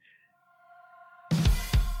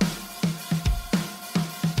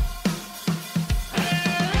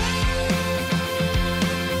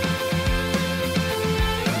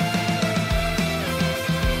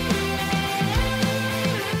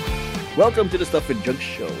Welcome to the Stuff and Junk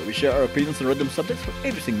Show, where we share our opinions on random subjects from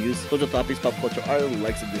interesting news, social topics, pop culture, our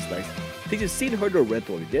likes and dislikes, things you've seen, heard, or read,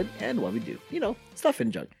 what we did, and what we do. You know, stuff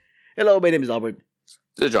and junk. Hello, my name is Albert.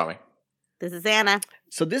 This is Johnny. This is Anna.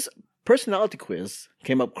 So this personality quiz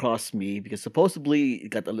came across me because supposedly it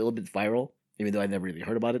got a little bit viral, even though I never really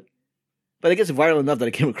heard about it. But I guess viral enough that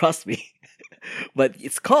it came across me. But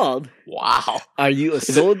it's called, Wow. Are You a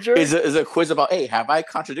Soldier? Is it a quiz about, hey, have I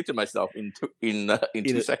contradicted myself in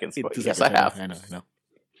 2 seconds? In But 2 yes, seconds, I have. I know.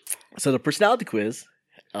 So the personality quiz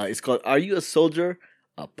is called "Are you a soldier,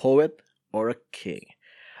 a poet, or a king?"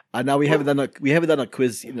 Now we haven't done a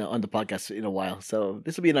quiz on the podcast in a while, so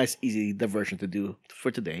this will be a nice, easy diversion to do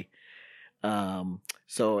for today. And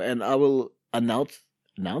I will announce.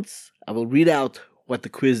 I will read out what the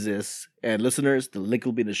quiz is, and listeners, the link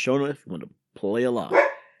will be in the show notes if you want to play along.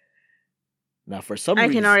 Now, for some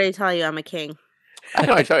reason, I can already tell you I'm a king. I can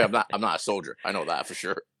already tell you, I'm not a soldier. I know that for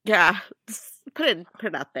sure. Yeah, just put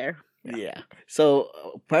it out there. Yeah. So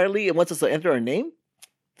apparently, it wants us to enter our name.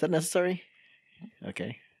 Is that necessary?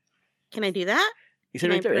 Okay. Can I do that? You said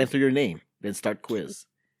Can right there, enter your name, then start quiz.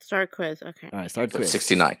 Start quiz. Okay. All right, start quiz.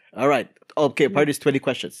 69. All right. Okay, part is 20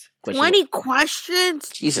 questions. 20 questions?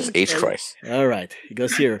 Jesus H. Christ. All right. It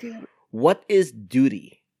goes here. What is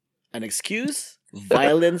duty? An excuse,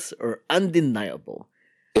 violence, or undeniable?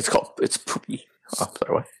 It's poopy. Oh,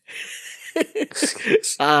 sorry, what?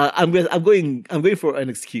 I'm going for an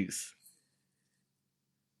excuse.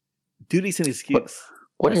 Duty's an excuse.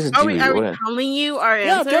 What is Are duty? we telling you our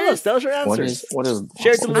answers? Tell us your answers. What is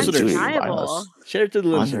Share it to the what is listeners. duty? Undeniable. Share it to the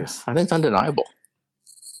listeners. I think it's undeniable.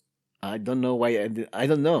 I don't know why. I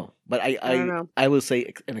don't know, but I don't know. I will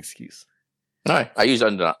say an excuse. All right, I use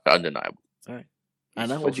undeniable.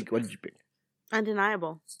 Anna, what did you pick?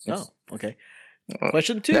 Undeniable. Oh, okay.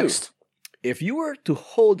 Question 2. Next. If you were to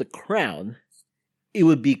hold the crown, it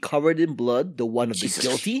would be covered in blood, the one of the Jesus.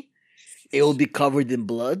 guilty. It will be covered in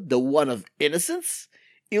blood, the one of innocence.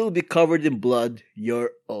 It will be covered in blood,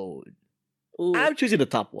 your own. Ooh. I'm choosing the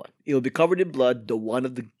top one. It will be covered in blood, the one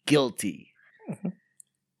of the guilty.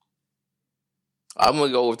 I'm going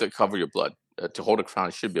to go with the cover your blood. To hold a crown,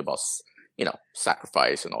 it should be about,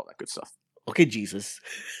 sacrifice and all that good stuff. Okay, Jesus.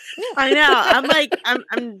 I know.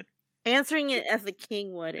 I'm answering it as a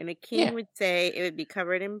king would, and a king would say it would be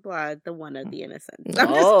covered in blood, the one of the innocent. I'm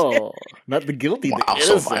just kidding. Not the guilty, Wow, the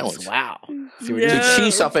so innocent. violent. Wow. See what Yeah. you're To doing?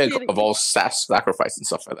 choose something kidding. of all sacrifice and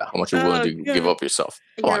stuff like that. How much you're willing to give up yourself.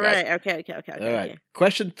 Come You're on, guys. right. Okay. All right.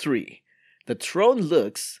 Question 3. The throne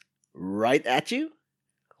looks right at you,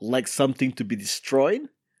 like something to be destroyed,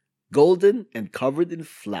 golden and covered in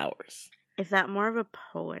flowers. Is that more of a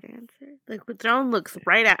poet answer? Like the throne looks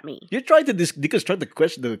right at me. You're trying to deconstruct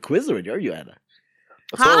the quiz already, are you, Anna?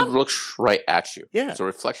 The Huh? throne looks right at you. Yeah. It's a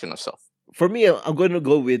reflection of self. For me, I'm going to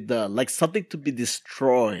go with like something to be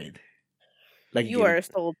destroyed. Like You are a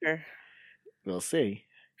soldier. We'll see.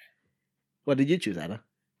 What did you choose, Anna?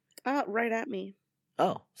 Right at me.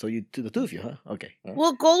 Oh, so the two of you, huh? Okay.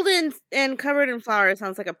 Well, golden and covered in flowers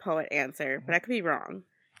sounds like a poet answer, but I could be wrong.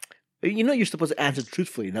 You know you're supposed to answer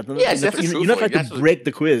truthfully. Not, Yes, not, answer you're not trying truthfully. to break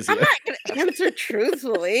the quiz. I'm not going to answer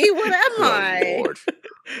truthfully. What am Oh, I? Lord.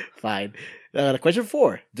 Fine. Question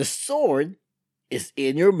 4. The sword is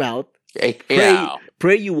in your mouth. Hey now.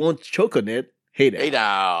 Pray you won't choke on it. Hey now. Hey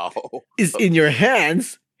now. Is in your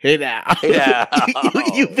hands. Hey now. Hey now.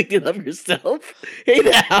 you picked it up yourself. Hey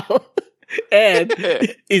now. And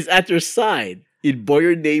is at your side. It bore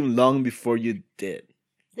your name long before you did.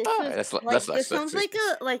 This, Oh, is that's like, nice, this sounds sexy.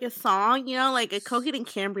 like a song, like a Coheed and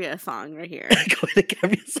Cambria song right here. Go to the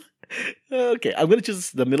cameras. Okay, I'm gonna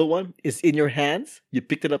choose the middle one. It's in your hands. You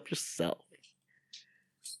picked it up yourself.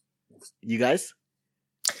 You guys?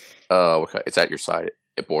 Okay. It's at your side.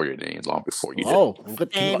 It bore your name long before you did. Oh, look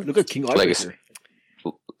at King Arthur Legacy.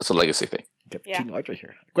 here. It's a legacy thing. Got Yeah. King Arthur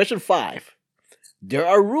here. Question 5. There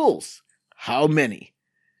are rules. How many?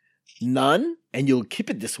 None, and you'll keep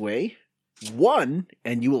it this way. 1,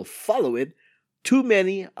 and you will follow it. Too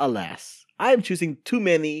many, alas. I am choosing too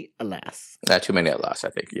many, alas. Not too many at last, I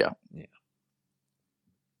think. Yeah.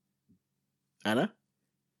 Anna?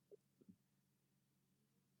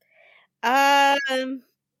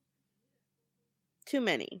 Too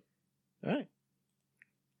many. All right.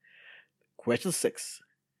 Question 6.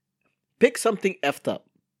 Pick something effed up.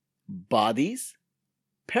 Bodies,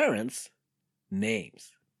 parents,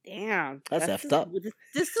 names. Damn. That's effed up.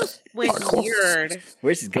 This is went Hardcore. weird.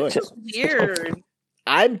 Where's he going? Weird.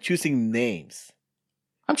 I'm choosing names.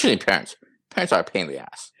 I'm choosing parents. Parents are a pain in the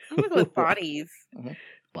ass. I'm gonna go with bodies.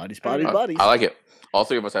 Bodies, I I like it. All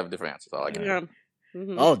three of us have different answers. I like it. Yeah.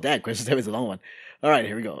 Mhm. Oh, damn. Question 7 is a long one. All right,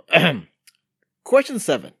 here we go. Question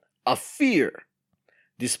 7. A fear.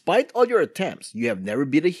 Despite all your attempts, you have never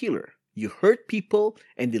been a healer. You hurt people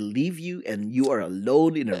and they leave you, and you are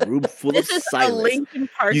alone in a room full of This is a silence. Linkin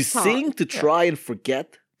Park You song. sing to try and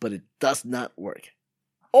forget, but it does not work.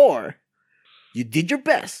 Or you did your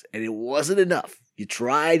best and it wasn't enough. You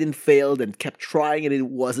tried and failed and kept trying and it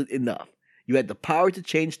wasn't enough. You had the power to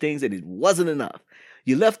change things and it wasn't enough.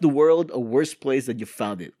 You left the world a worse place than you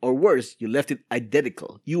found it. Or worse, you left it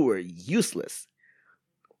identical. You were useless.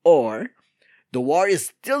 Or the war is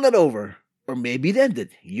still not over. Or maybe it ended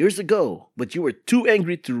years ago, but you were too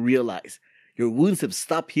angry to realize. Your wounds have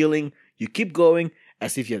stopped healing. You keep going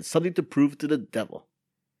as if you had something to prove to the devil.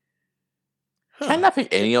 Can I not pick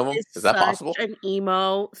any of them? It's Is that such possible? an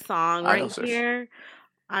emo song I know, right sis. here.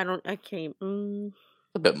 I can't.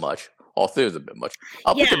 A bit much. All three is a bit much.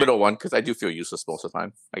 I'll pick the Yeah. middle one because I do feel useless most of the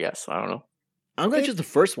time. I guess. I don't know. I'm going to choose the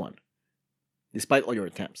first one, despite all your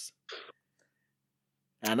attempts.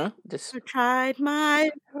 Anna? This. I tried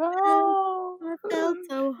my I felt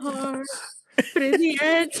so hard, but in the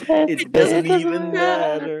end, It doesn't even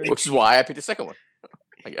matter. Which is why I picked the second one.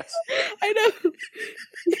 I guess. I know.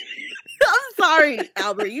 I'm sorry,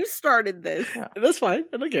 Albert. You started this. That's fine.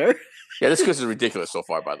 I don't care. Yeah, this quiz is ridiculous so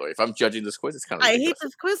far. By the way, if I'm judging this quiz, it's kind of I ridiculous. hate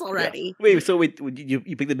this quiz already. Wait, so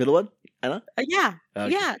you picked the middle one, Anna? Yeah.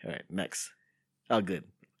 Okay. Yeah. All right, next. Oh, good.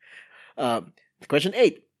 Question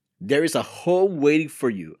 8. There is a home waiting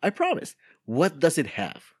for you. I promise. What does it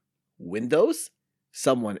have? Windows?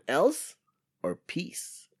 Someone else? Or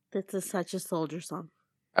peace? This is such a soldier song.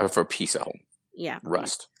 I prefer peace at home. Yeah.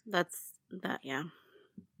 Rest. That's that. Yeah.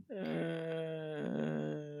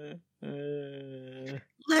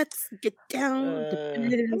 Let's get down to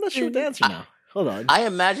I'm not sure what the answer now. Hold on. I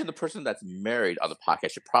imagine the person that's married on the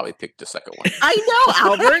podcast should probably pick the second one. I know,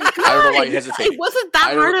 Albert. I don't know why you God, hesitated. It wasn't that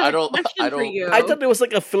I hard don't- of I a don't- question I for don't- you. I thought it was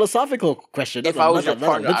like a philosophical question. If I was your not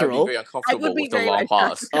partner, I'd be literal. very I uncomfortable would be with the very long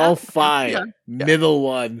pause. Oh, fine. Yeah. Middle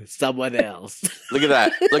one, someone else. Look at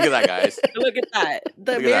that. Look at that, guys. Look at that.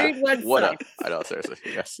 The Look at married that. one What a, sucks. I know, seriously.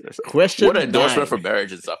 Yes, seriously. Question What an endorsement 9. for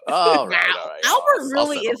marriage and stuff. Oh, all right, all right. Albert I'll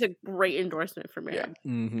really settle. is a great endorsement for marriage.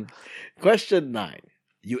 Mhm. Question 9.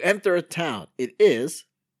 You enter a town. It is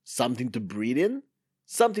something to breathe in,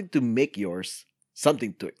 something to make yours,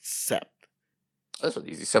 something to accept. This was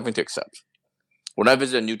easy. Something to accept. When I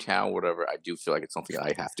visit a new town, whatever, I do feel like it's something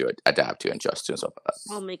I have to adapt to and adjust to and stuff like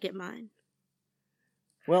that. I'll make it mine.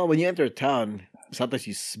 Well, when you enter a town, sometimes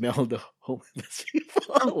you smell the homeless people.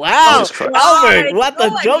 Oh, Wow, Jesus Christ. Albert, what the Oh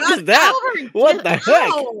my joke God, is that? Albert, What get the heck?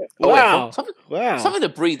 out. Oh, wait, Wow, something, wow. something to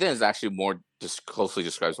breathe in is actually more just closely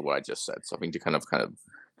describes what I just said. Something to kind of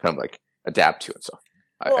like adapt to and stuff.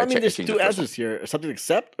 Well, I mean, checked- there's changed the two first one. answers here: something to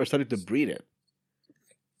accept or something to breathe in.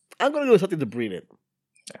 I'm gonna go with something to breathe in.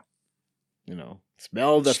 Yeah. You know,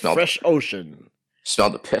 smell the Smell- fresh ocean.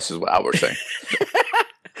 Smell the piss is what Albert's saying.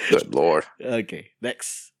 Good lord. Okay,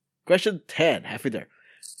 next. Question 10, halfway there.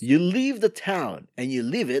 You leave the town and you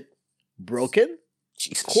leave it broken,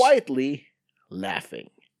 Jesus. quietly laughing.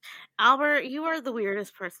 Albert, you are the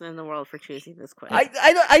weirdest person in the world for choosing this quiz. I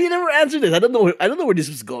never answered this. I don't know where this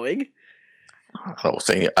was going. I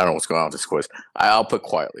don't know what's going on with this quiz. I'll put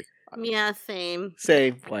quietly. Yeah, same.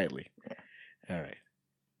 Say quietly. All right.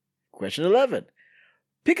 Question 11.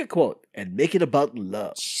 Pick a quote and make it about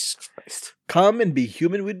love. Jesus Christ. Come and be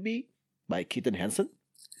human with me by Keaton Hansen.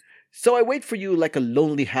 So I wait for you like a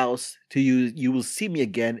lonely house till you will see me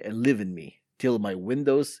again and live in me till then my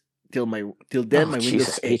windows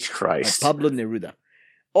Jesus ache. H. Christ. By Pablo Neruda.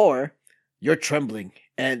 Or you're trembling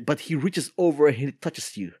but he reaches over and he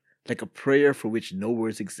touches you like a prayer for which no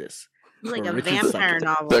words exist. Like Or a Richard vampire Sutton.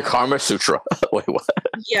 novel. The Karma Sutra. Wait, what?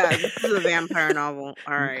 Yeah, this is a vampire novel.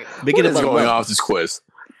 All right. Make What it is about going love. on with this quiz?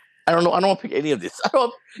 I don't know. I don't want to pick any of this.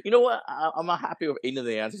 You know what? I'm not happy with any of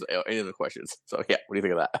the answers, any of the questions. So yeah, what do you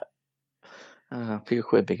think of that? Pick a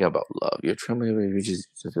quiz. Pick about love. You're trembling. What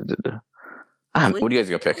do you guys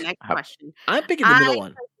gonna pick? Next question. I'm picking the middle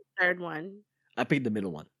one. Third one. I picked the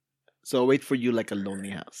middle one. So I'll wait for you like a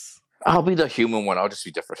lonely house. I'll be the human one. I'll just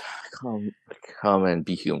be different. Come and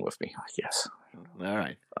be human with me. Yes. All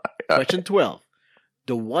right. Question 12.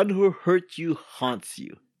 The one who hurt you haunts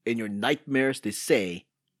you. In your nightmares, they say,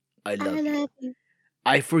 I love you.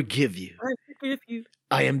 I forgive you. I forgive you.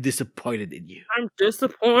 I am disappointed in you. I'm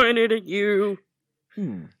disappointed in you.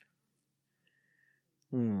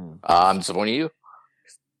 I'm disappointing you.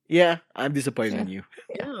 Yeah, I'm disappointed in you.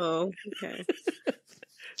 Oh, okay.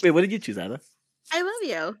 Wait, what did you choose, Anna? I love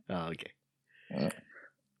you. Oh, okay.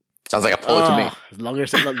 Sounds like a poet to me. Longer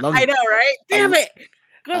I know, right? Damn it.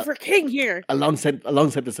 Go uh, for king here. a long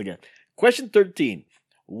sentence again. Question 13.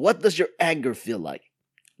 What does your anger feel like?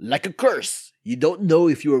 Like a curse. You don't know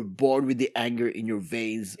if you were born with the anger in your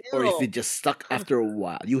veins or if Ew. it just stuck after a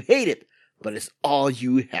while. You hate it, but it's all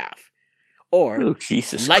you have. Or, Oh,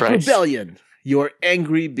 Jesus like Christ. rebellion, you are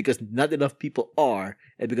angry because not enough people are,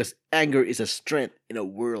 and because anger is a strength in a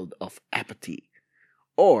world of apathy.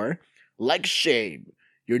 Or, like shame,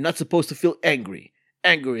 you're not supposed to feel angry.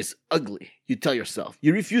 Anger is ugly, you tell yourself.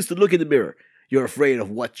 You refuse to look in the mirror. You're afraid of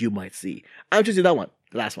what you might see. I'm choosing that one,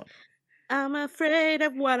 the last one. I'm afraid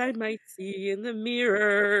of what I might see in the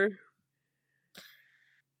mirror.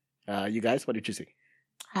 You guys, what are you choosing?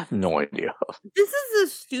 I have no idea. This is the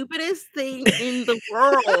stupidest thing in the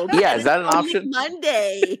world. Yeah, is that an On option?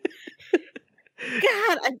 Monday.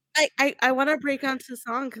 God, I want to break onto the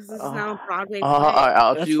song because this is now a Broadway play.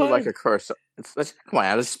 I'll That's do like fine. a curse. Come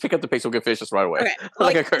on, let's pick up the pace. We'll get finished this right away. Okay,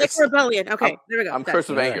 like a like curse. rebellion. Okay, there we go. I'm done. cursed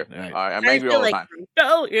with All right, anger. all right. All right, I'm I angry feel all the like time.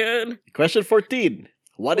 rebellion. Question 14.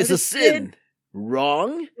 What is What a is sin?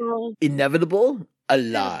 Wrong, Oh, inevitable,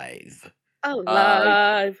 alive.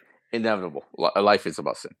 alive. Inevitable. Life is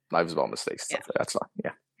about sin. Life is about mistakes. Yeah. That's fine.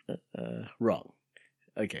 Yeah. Wrong.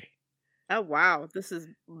 Okay. Oh wow, this is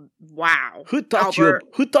wow. Who taught Albert.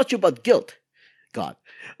 you about guilt? God.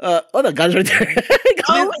 Oh no, God's right there.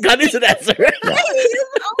 Oh, God is an answer.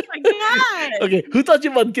 Oh my god. Okay, who taught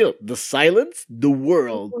you about guilt? The silence, the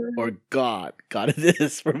world, or God? God it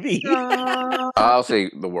is for me. I'll say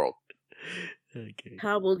the world. Okay.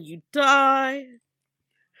 How will you die?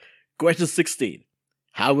 Question 16.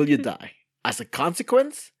 How will you die? As a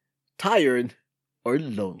consequence, tired, or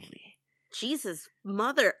lonely? Jesus,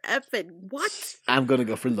 mother effing what? I'm gonna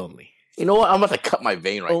go for lonely. You know what? I'm about to cut my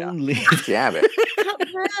vein right Only. now. Damn it.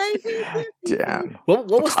 Damn. What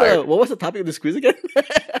was tired. the topic of this quiz again?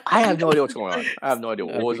 I have no idea what's going on. I have no idea.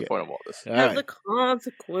 What was the Okay. point of all this? All As right. a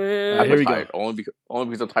consequence. Here I'm we go. tired. Only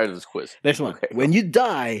because I'm tired of this quiz. Next one. Okay. When you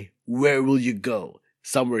die, where will you go?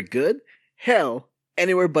 Somewhere good? Hell?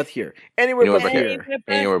 Anywhere but here. Anywhere Anywhere but but here.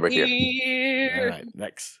 Anywhere but here. All right.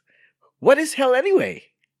 Next. What is hell anyway?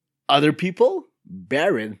 Other people?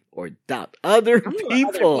 Barren or doubt? Other I'm going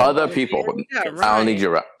people. Other people. You got it I don't need right. you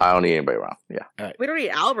around. I don't need anybody around. Yeah. We don't need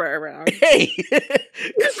Albert around. Hey!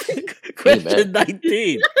 Question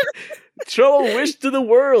 19. Throw a wish to the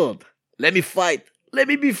world. Let me fight. Let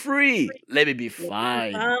me be free. Let me be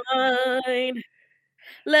fine. Fine.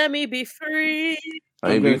 Let me be free.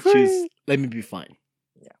 Let me I'm be gonna free. choose let me be fine.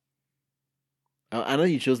 Yeah. I know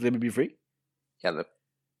you chose let me be free. Yeah.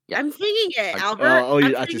 Yeah. I'm thinking it, Okay. Albert. Oh, you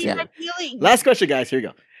I'm actually thinking said my feeling. Last question, guys. Here we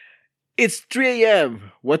go. It's 3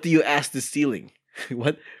 a.m. What do you ask the ceiling?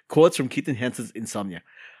 What? Quotes from Keaton Henson's Insomnia.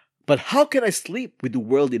 But how can I sleep with the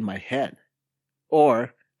world in my head?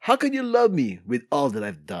 Or, how can you love me with all that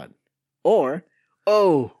I've done? Or,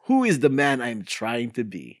 oh, who is the man I'm trying to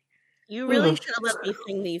be? You really should have let me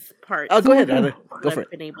sing these parts. Oh, go ahead, Anna. Go I've for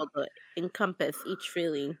it. been able to encompass each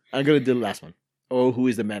feeling. I'm going to do the last one. Oh, who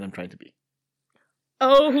is the man I'm trying to be?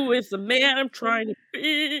 Oh, who is the man I'm trying to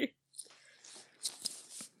be?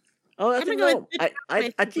 Oh, I I'm think gonna no. go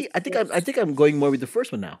with I think I'm going more with the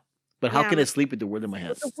first one now. But how Yeah. can I sleep with the world in my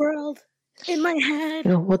head? The world in my head.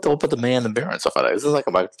 You know what? What about the man in the mirror and stuff like that? Is this like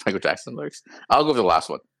a Michael Jackson lyrics? I'll go with the last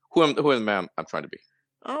one. Who is the man I'm trying to be?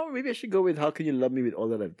 Oh, maybe I should go with how can you love me with all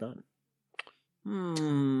that I've done?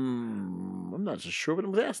 I'm not so sure what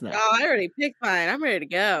I'm gonna ask now. Oh, I already picked mine. I'm ready to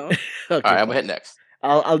go. Okay, All right, I'm fine. gonna hit next.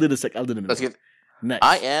 I'll do the second. I'll do the middle. Let's one. get. Next.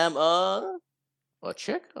 I am a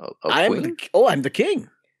chick. A I am queen. I'm the king.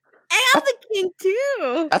 I am the king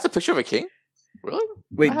too. That's a picture of a king. Really?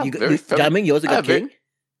 Wait, I have you very Jiaming, you also I got have very- king.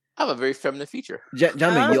 I have a very feminine feature.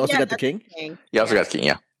 Jiaming, Oh, you also yeah, got the that's king. King. Yeah, I also got king.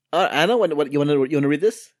 Yeah. Anna, what you want to read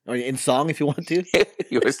this or in song if you want to?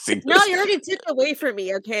 You always sing No, this. you already took away from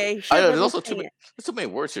me. Okay. I Should've know, let there's me also sing it. there's so many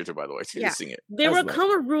words here too, by the way. So you Yeah. just sing it. There That's will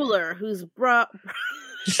come a ruler who's brought.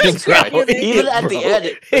 Jesus Bro, Christ. Even at the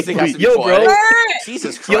end, this thing has to be Yo, poetic. bro.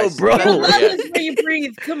 Jesus Yo, Christ. bro. Never Your love again. is where you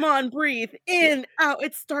breathe. Come on, breathe in, out.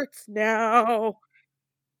 It starts now.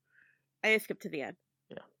 I just skipped to the end.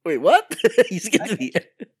 Wait, what? You skipped to the end.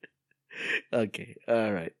 Okay,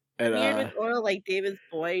 all right. And Smeared with oil like David's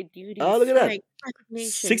boy. Duty. Oh, look at that. strike,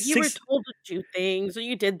 resignation. Six- you six- were told to do things, so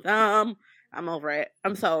you did them. I'm over it.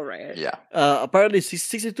 I'm so over it. Yeah. apparently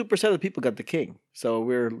 62% of the people got the king. So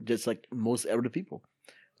we're just like most other people.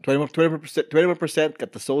 21%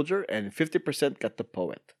 got the soldier and 50% got the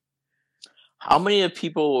poet. How many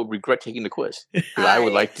people regret taking the quiz? 'Cause I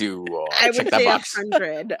would like to I check would that say box.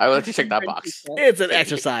 100. I would like to check that 100 box. people. It's an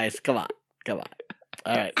exercise. Come on.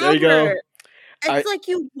 All right, there you go. Albert, it's Alright. like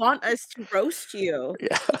you want us to roast you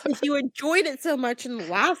Yeah. because you enjoyed it so much in the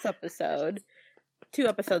last episode. 2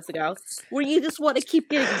 episodes ago, where you just want to keep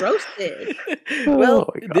getting roasted. Well,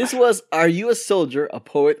 Oh my this gosh. was Are You a Soldier, a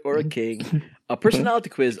Poet, or a King? A personality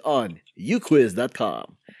quiz on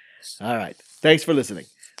uquiz.com. All right. Thanks for listening.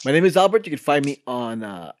 My name is Albert. You can find me on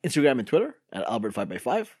Instagram and Twitter at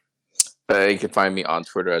Albert5x5. You can find me on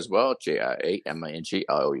Twitter as well,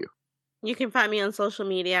 JIAMINGLOU. You can find me on social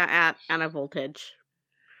media at Anna Voltage.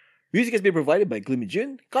 Music has been provided by Gloomy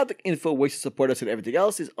June. Contact info, ways to support us, and everything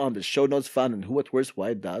else is on the show notes found on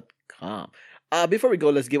whowhatwhereswhy.com. Before we go,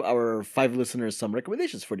 let's give our 5 listeners some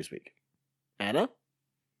recommendations for this week. Anna?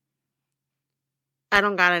 I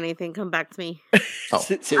don't got anything. Come back to me. Oh,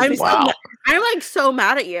 Seriously? wow. I'm like so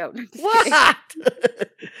mad at you. Just kidding. What?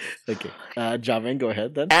 Okay. Jamin, go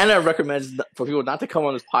ahead then. Anna recommends for people not to come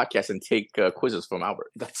on this podcast and take quizzes from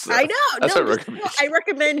Albert. That's I know. That's No, her just- recommendation. I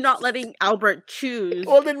recommend not letting Albert choose.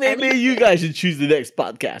 Well, then maybe anything. you guys should choose the next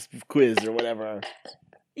podcast quiz or whatever.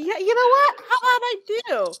 Yeah, you know what? How about I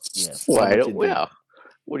do? Yes. Why I'll let don't you do. well?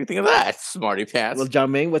 What do you think of that, smarty pants? Well,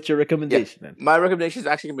 Jamin, what's your recommendation then? My recommendation is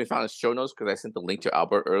actually gonna be found in show notes because I sent the link to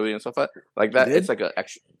Albert earlier and stuff like that. You did? It's like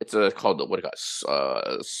it's called what it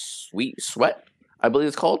called Sweet Sweat, I believe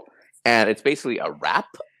it's called, and it's basically a wrap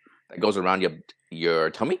that goes around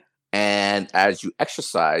your tummy, and as you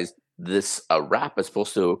exercise, this wrap is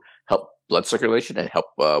supposed to help blood circulation and help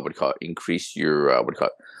increase your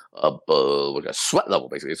sweat level.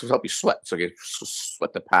 Basically, it's supposed to help you sweat, so you can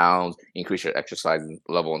sweat the pounds, increase your exercise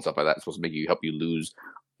level and stuff like that. It's supposed to help you lose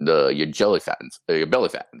your belly fat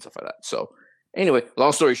and stuff like that. So anyway,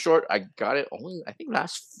 long story short, I got it only I think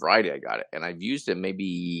last Friday. I got it, and I've used it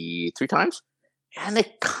maybe 3 times, and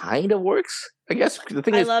it kind of works. I guess the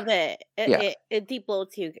thing I is, love it. Yeah. It deep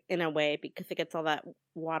bloats you in a way because it gets all that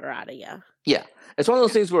water out of you. yeah, it's one of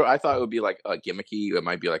those things where I thought it would be like a gimmicky. It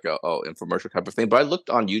might be like a infomercial type of thing. But I looked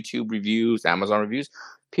on YouTube reviews, Amazon reviews.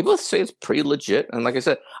 People say it's pretty legit. And like I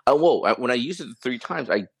said, when I used it 3 times,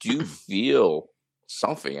 I do feel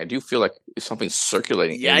something. I do feel like something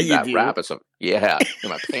circulating Yeah, in you that do. wrap or something. Yeah, in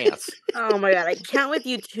my pants. Oh my god, I can't with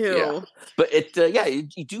you too. Yeah. But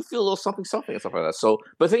you do feel a little something and stuff like that. So,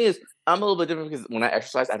 but the thing is, I'm a little bit different because when I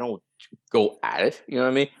exercise, I don't go at it. You know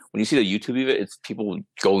what I mean? When you see the YouTube of it, it's people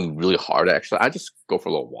going really hard at exercise. I just go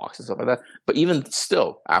for little walks and stuff like that. But even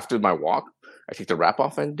still, after my walk, I take the wrap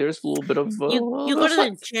off and there's a little bit of You go to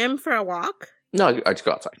the gym for a walk? No, I just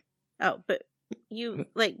go outside. Oh, but you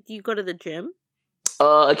do you go to the gym?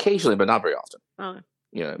 Occasionally, but not very often. Oh,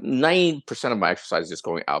 90% of my exercise is just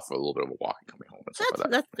going out for a little bit of a walk and coming home and stuff like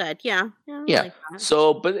that. that's good. Yeah. I Yeah. like that.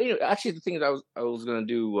 So, but actually, the thing is, I was gonna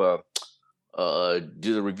do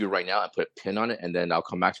the review right now and put a pin on it, and then I'll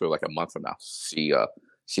come back to it like a month from now, see if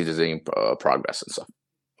there's any progress and stuff.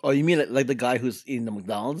 Oh, you mean like the guy who's in the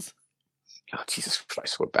McDonald's? Oh, Jesus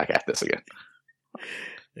Christ, we're back at this again.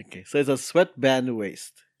 Okay, so it's a sweatband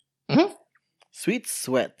waist. Mhm. Sweet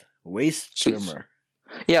Sweat waist Sweet- trimmer.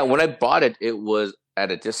 Yeah, when I bought it, it was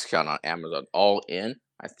at a discount on Amazon, all in.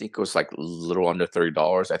 I think it was like a little under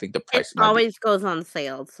 $30. I think the It price might be- always goes on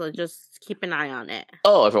sale, so just keep an eye on it.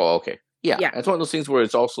 Oh, okay. Yeah, Yeah. it's one of those things where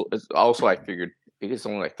it's also I figured it's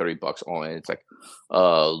only like $30 all in. It's like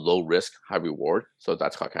low risk, high reward. So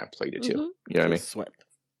that's how I kind of played it too. Mhm. You know what I mean?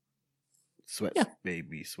 Sweat, Yeah.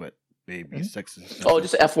 baby, sweat, baby, Mhm. sex. and Oh, sensual.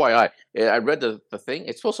 just FYI, I read the thing.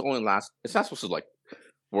 It's supposed to only last. It's not supposed to like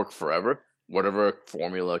work forever. Whatever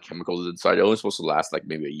formula, chemicals inside, it's only supposed to last like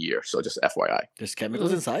maybe a year. So just FYI. There's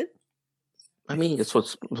chemicals Mhm. inside. I mean, it's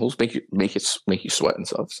what's supposed to make you sweat and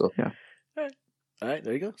stuff. So yeah. All right,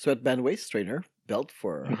 there you go. Sweatband waist trainer belt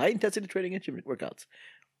for Mhm. high intensity training and gym workouts.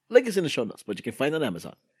 Link is in the show notes, but you can find it on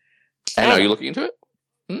Amazon. And Ah. are you looking into it?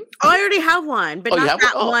 Oh, I already have one, but Oh, you not have one?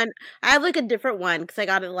 that Oh. one. I have like a different one because I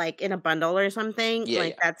got it like in a bundle or something. Yeah,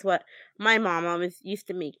 Like yeah. that's what my mom always used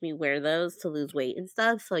to make me wear those to lose weight and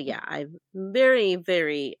stuff. So yeah, I'm very,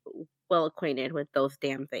 very well acquainted with those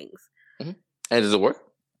damn things. And does it work?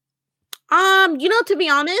 To be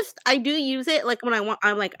honest, I do use it like when I want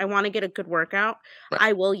to get a good workout. Right.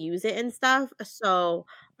 I will use it and stuff. So,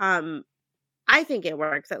 I think it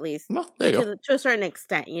works at least Well, there you go. to a certain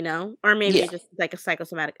extent, or maybe Yeah. just like a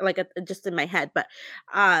psychosomatic, like just in my head. But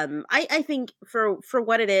I think for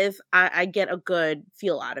what it is, I get a good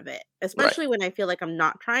feel out of it, especially when I feel like I'm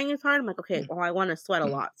not trying as hard. I'm like, okay, well, I want to sweat a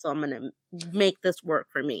Mhm. lot, so I'm gonna make this work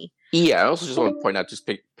for me. Yeah, I also just want to point out, just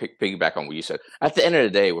piggyback on what you said. At the end of the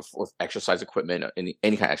day, with exercise equipment, any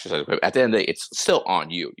kind of exercise equipment, at the end of the day, it's still on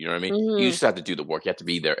you. You know what I mean? Mhm. You just have to do the work. You have to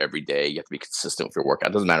be there every day. You have to be consistent with your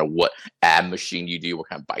workout. It doesn't matter what ab machine you do, what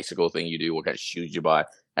kind of bicycle thing you do, what kind of shoes you buy.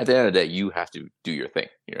 At the end of the day, you have to do your thing.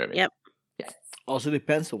 You know what I mean? Yep. Also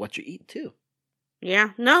depends on what you eat too.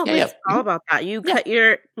 Yeah, no, Yeah, but yeah. it's all about that. You Yeah. cut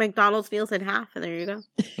your McDonald's meals in half, and there you go.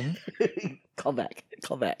 Call back.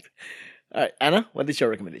 All right, Anna, what is your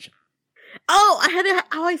recommendation? Oh,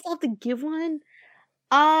 I still have to give one.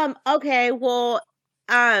 Okay, well,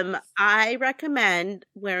 I recommend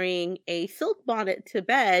wearing a silk bonnet to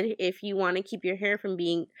bed if you want to keep your hair from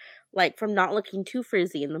being from not looking too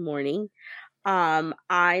frizzy in the morning.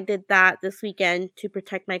 I did that this weekend to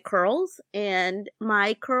protect my curls, and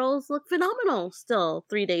my curls look phenomenal still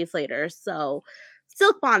 3 days later. So,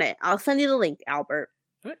 silk bonnet. I'll send you the link, Albert.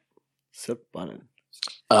 Silk bonnet.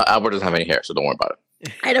 Albert doesn't have any hair, so don't worry about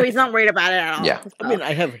it. I know he's not worried about it at all. Yeah. I mean,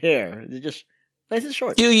 I have hair. They're just nice and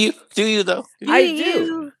short. Do you though? I Do do.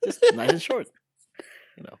 you? Just nice and short.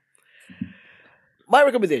 You know. My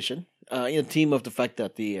recommendation, in the theme of the fact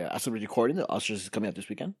that as of recording, the Oscars is coming out this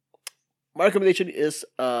weekend. My recommendation is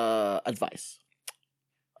advice.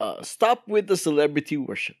 Stop with the celebrity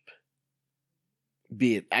worship.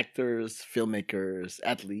 Be it actors, filmmakers,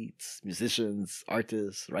 athletes, musicians,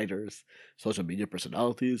 artists, writers, social media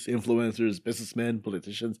personalities, influencers, businessmen,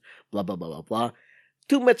 politicians, blah, blah, blah, blah, blah.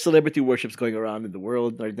 Too much celebrity worships going around in the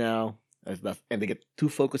world right now, and they get too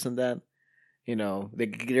focused on that. You know, they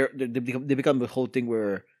become the whole thing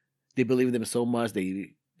where they believe in them so much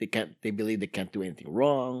they believe they can't do anything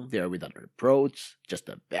wrong. They are without reproach, just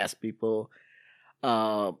the best people.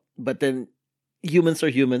 But then humans are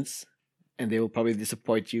humans, and they will probably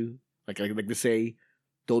disappoint you. Like they say,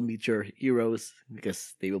 don't meet your heroes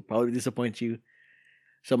because they will probably disappoint you.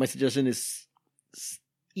 So my suggestion is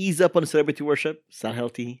ease up on celebrity worship. It's not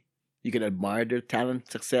healthy. You can admire their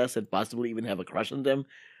talent, success, and possibly even have a crush on them.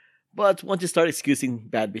 But once you start excusing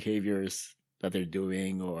bad behaviors that they're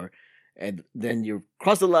doing, and then you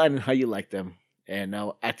cross the line in how you like them, and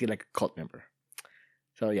now acting like a cult member.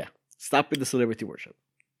 So yeah, stop with the celebrity worship.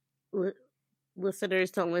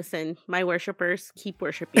 Listeners, don't listen. My worshippers, keep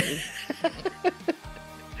worshiping me.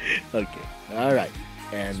 Okay, all right,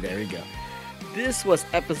 and there you go. This was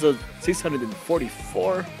episode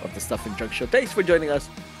 644 of the Stuff and Junk Show. Thanks for joining us.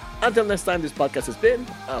 Until next time, this podcast has been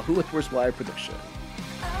a Who What Where's Why production.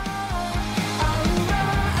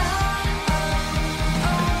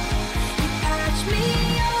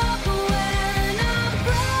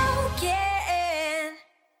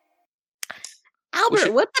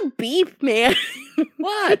 Albert, what the beef, man?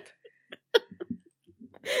 What?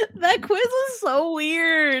 That quiz was so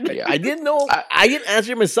weird. Yeah. I didn't know. I didn't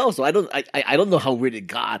answer myself, so I don't know how weird it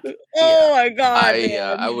got. Oh my god,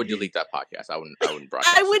 I would delete that podcast. I wouldn't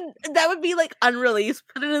broadcast. That would be like unreleased.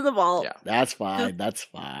 Put it in the vault. Yeah. That's fine. That's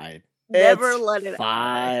fine. Never It's let it out.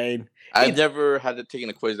 fine. I've never had to take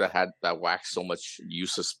a quiz that waxed so much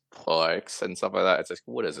useless perks and stuff like that. It's like,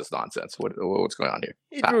 what is this nonsense? What's going on here?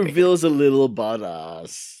 It reveals a little about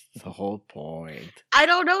us. The whole point. I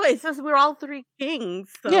don't know. It says we're all three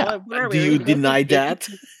kings. So Yeah. Do you deny that?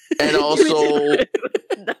 And also,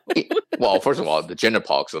 No. well, first of all, the gender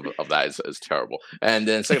politics of that is terrible. And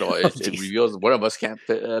then second of all, it jeez. reveals one of us can't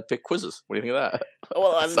pick quizzes. What do you think of that?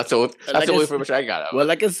 Well, That's the only information I got out of Well, it.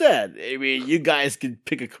 like I said, I mean, you guys can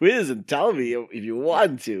pick a quiz and tell me if you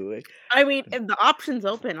want to. I mean, if the option's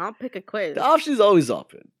open, I'll pick a quiz. The option is always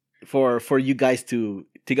open for you guys to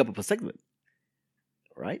take up a segment,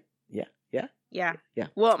 right? Yeah.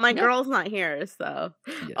 Well, my Yeah. girl's not here, so.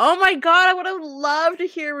 Yes. Oh my god, I would have loved to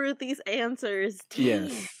hear Ruthie's answers. Dang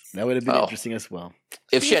Yes, it. that would have been Oh. interesting as well.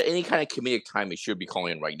 If she had any kind of comedic timing, she should be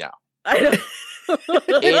calling in right now. I know.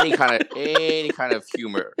 Any kind of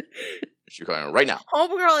humor, she should be calling in right now.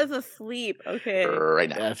 Homegirl is asleep. Okay. Right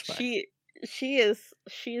now. That's fine. She is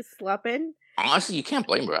sleeping. Honestly, you can't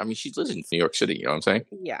blame her. I mean, she lives in New York City. You know what I'm saying?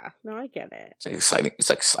 Yeah. No, I get it. It's an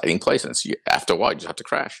exciting place, and after a while, you just have to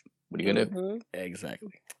crash. What are you gonna do? Mhm.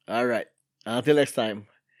 Exactly. All right. Until next time.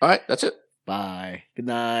 All right, that's it. Bye. Good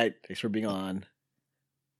night. Thanks for being on.